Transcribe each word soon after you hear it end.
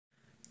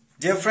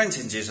Dear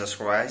friends in Jesus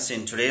Christ,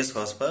 in today's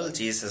gospel,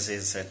 Jesus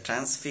is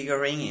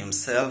transfiguring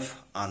himself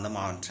on the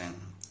mountain.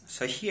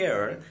 So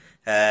here,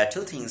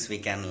 two things we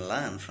can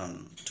learn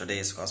from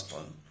today's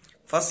gospel.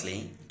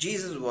 Firstly,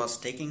 Jesus was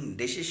taking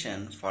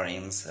decision for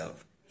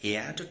himself. He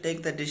had to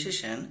take the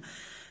decision,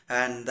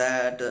 and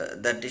that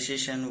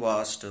decision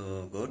was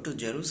to go to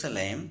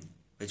Jerusalem,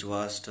 which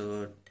was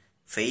to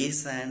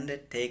face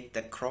and take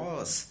the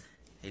cross.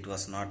 It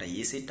was not an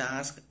easy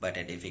task, but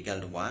a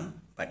difficult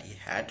one. But he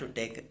had to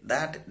take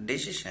that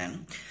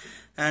decision.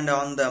 And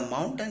on the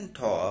mountain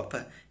top,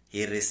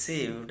 he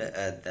received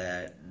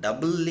the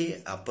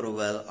doubly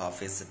approval of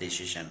his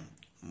decision.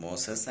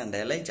 Moses and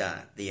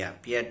Elijah, they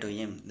appeared to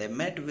him. They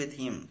met with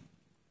him.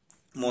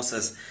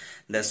 Moses,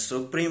 the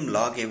supreme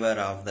lawgiver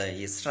of the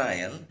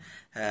Israel,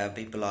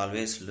 people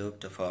always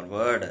looked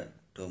forward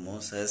to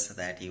Moses,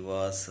 that he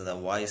was the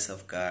voice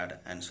of God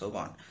and so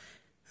on.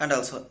 And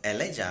also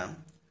Elijah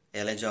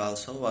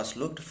also was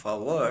looked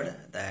forward,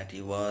 that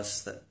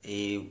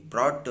he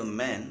brought to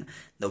men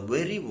the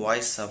very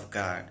voice of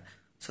God.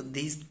 So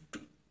these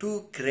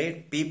two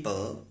great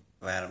people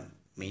were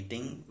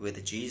meeting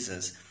with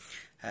Jesus,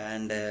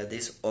 and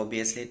this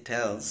obviously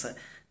tells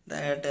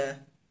that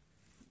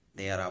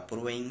they are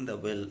approving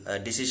the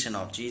decision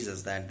of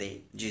Jesus, that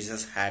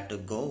Jesus had to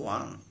go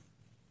on.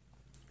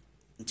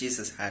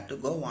 Jesus had to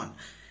go on,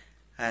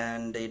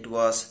 and it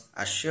was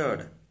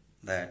assured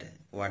that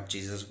what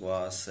Jesus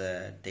was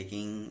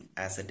taking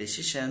as a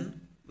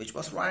decision, which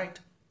was right,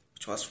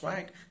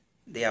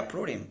 they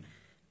approved him.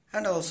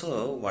 And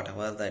also,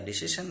 whatever the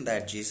decision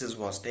that Jesus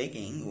was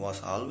taking,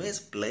 was always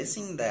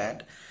placing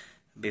that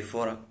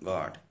before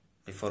God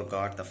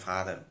the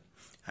Father.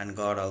 And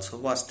God also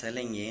was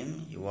telling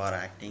him, you are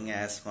acting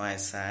as my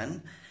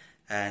son,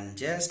 and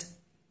just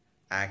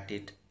act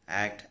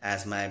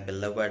as my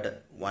beloved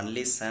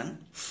only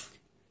son.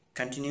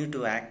 Continue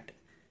to act,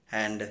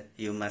 and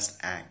you must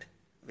act.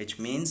 Which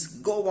means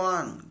go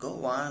on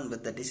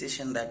with the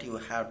decision that you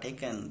have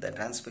taken, the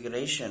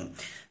transfiguration,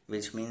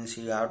 which means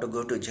you have to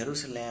go to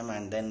Jerusalem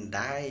and then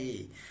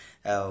die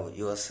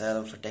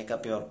yourself, take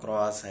up your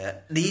cross.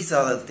 These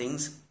are the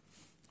things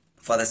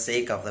for the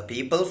sake of the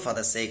people, for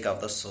the sake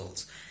of the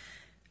souls.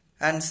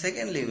 And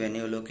secondly, when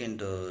you look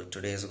into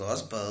today's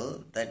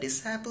gospel, the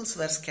disciples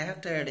were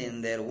scattered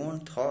in their own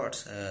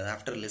thoughts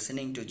after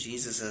listening to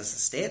Jesus'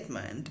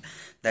 statement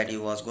that he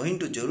was going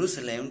to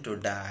Jerusalem to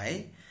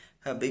die.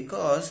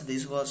 Because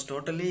this was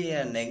totally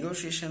a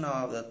negotiation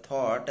of the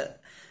thought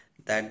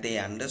that they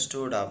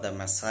understood of the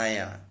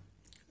Messiah.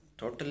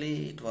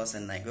 Totally it was a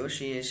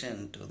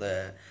negotiation to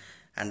the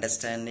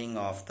understanding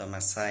of the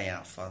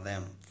Messiah for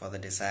them, for the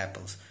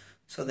disciples.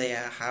 So they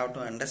have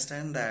to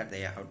understand that they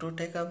have to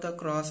take up the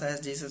cross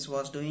as Jesus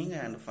was doing,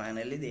 and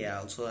finally they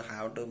also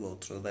have to go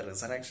through the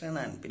resurrection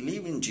and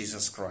believe in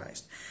Jesus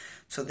Christ.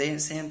 So the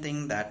same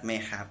thing that may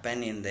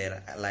happen in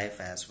their life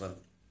as well.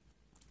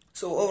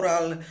 So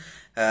overall,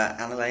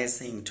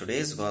 analyzing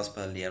today's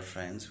gospel, dear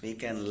friends, we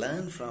can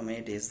learn from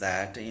it is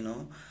that,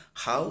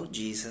 how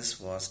Jesus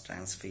was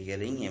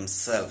transfiguring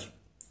himself.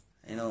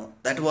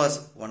 That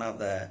was one of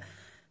the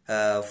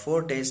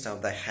foretaste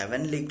of the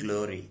heavenly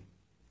glory.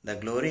 The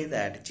glory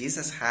that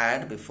Jesus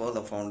had before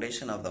the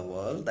foundation of the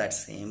world, that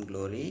same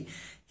glory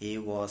he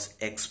was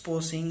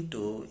exposing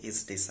to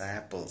his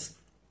disciples.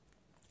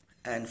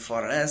 And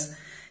for us,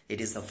 it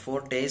is the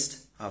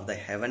foretaste of the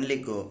heavenly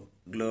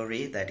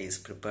glory that is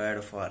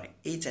prepared for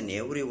each and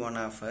every one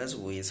of us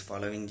who is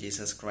following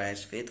Jesus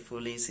Christ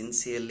faithfully,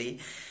 sincerely,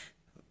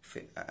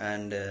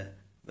 and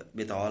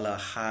with all our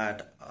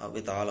heart,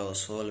 with all our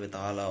soul, with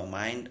all our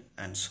mind,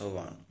 and so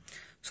on.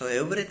 So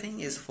everything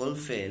is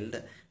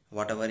fulfilled,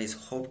 whatever is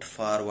hoped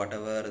for,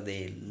 whatever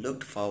they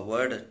looked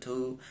forward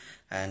to,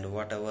 and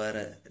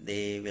whatever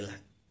they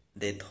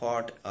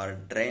thought or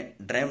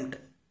dreamt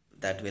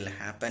that will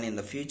happen in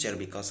the future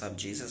because of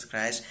Jesus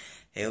Christ,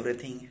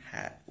 everything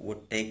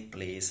would take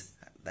place.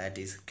 That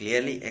is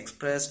clearly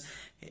expressed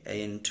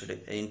in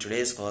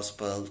today's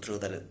gospel through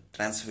the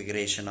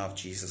transfiguration of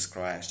Jesus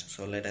Christ.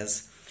 So let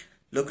us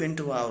look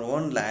into our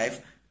own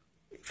life,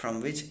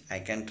 from which I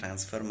can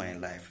transfer my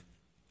life.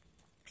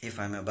 If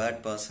I'm a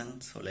bad person,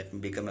 so let me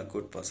become a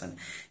good person.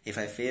 If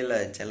I feel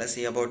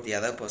jealousy about the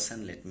other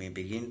person, let me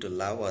begin to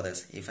love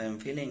others. If I'm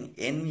feeling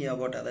envy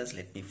about others,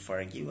 let me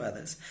forgive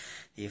others.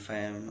 If I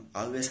am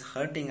always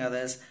hurting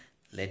others,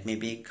 let me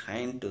be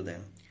kind to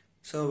them.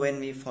 So when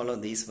we follow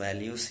these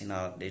values in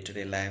our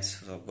day-to-day lives,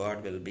 so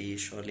God will be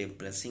surely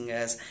blessing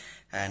us,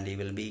 and he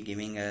will be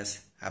giving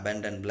us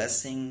abundant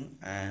blessing,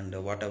 and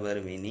whatever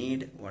we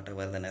need,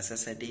 whatever the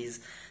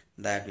necessities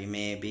that we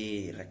may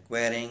be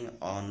requiring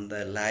on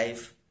the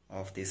life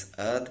of this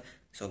earth,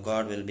 so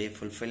God will be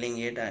fulfilling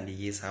it, and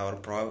he is our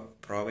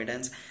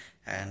providence.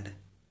 And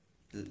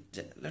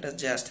let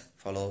us just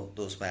follow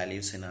those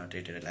values in our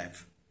day-to-day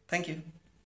life. Thank you.